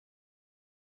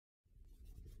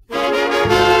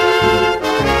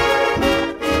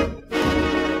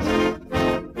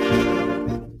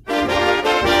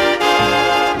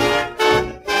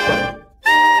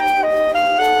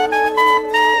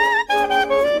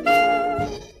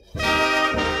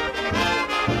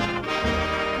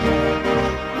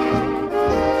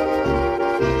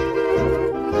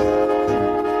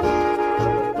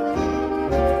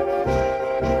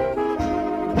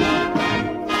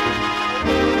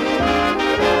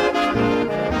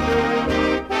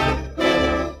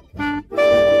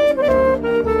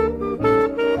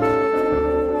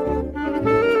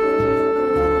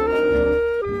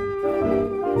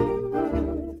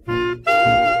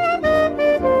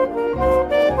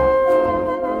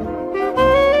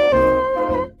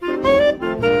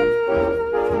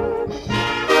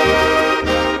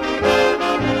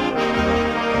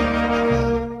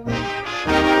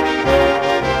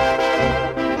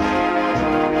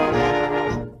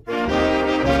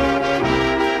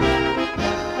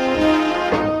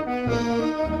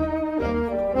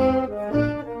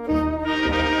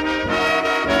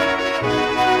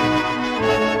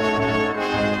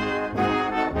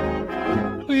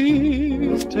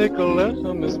take a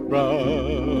letter, Miss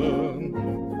Brown.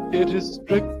 It is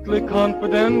strictly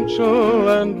confidential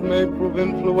and may prove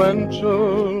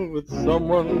influential with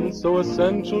someone so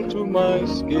essential to my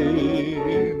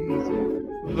schemes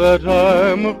that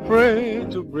I'm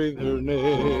afraid to breathe her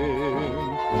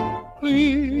name.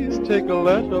 Please take a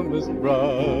letter, Miss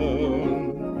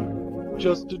Brown.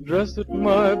 Just address it,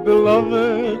 my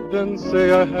beloved, and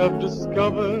say I have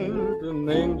discovered an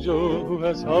angel who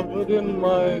has hovered in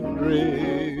my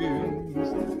dreams,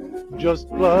 just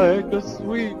like a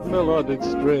sweet melodic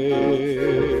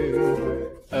strain.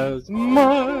 As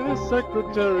my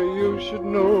secretary, you should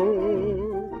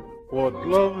know what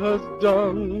love has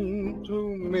done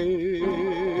to me,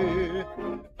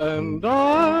 and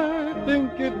I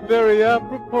think it very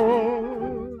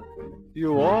apropos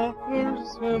you offer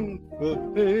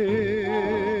sympathy.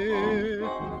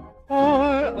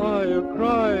 Why you're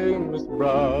crying, Miss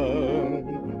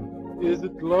Brown? Is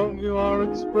it love you are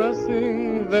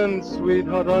expressing? Then,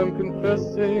 sweetheart, I'm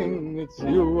confessing it's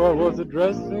you I was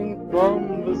addressing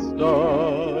from the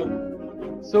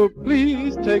start. So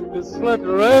please take this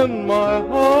letter and my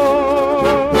heart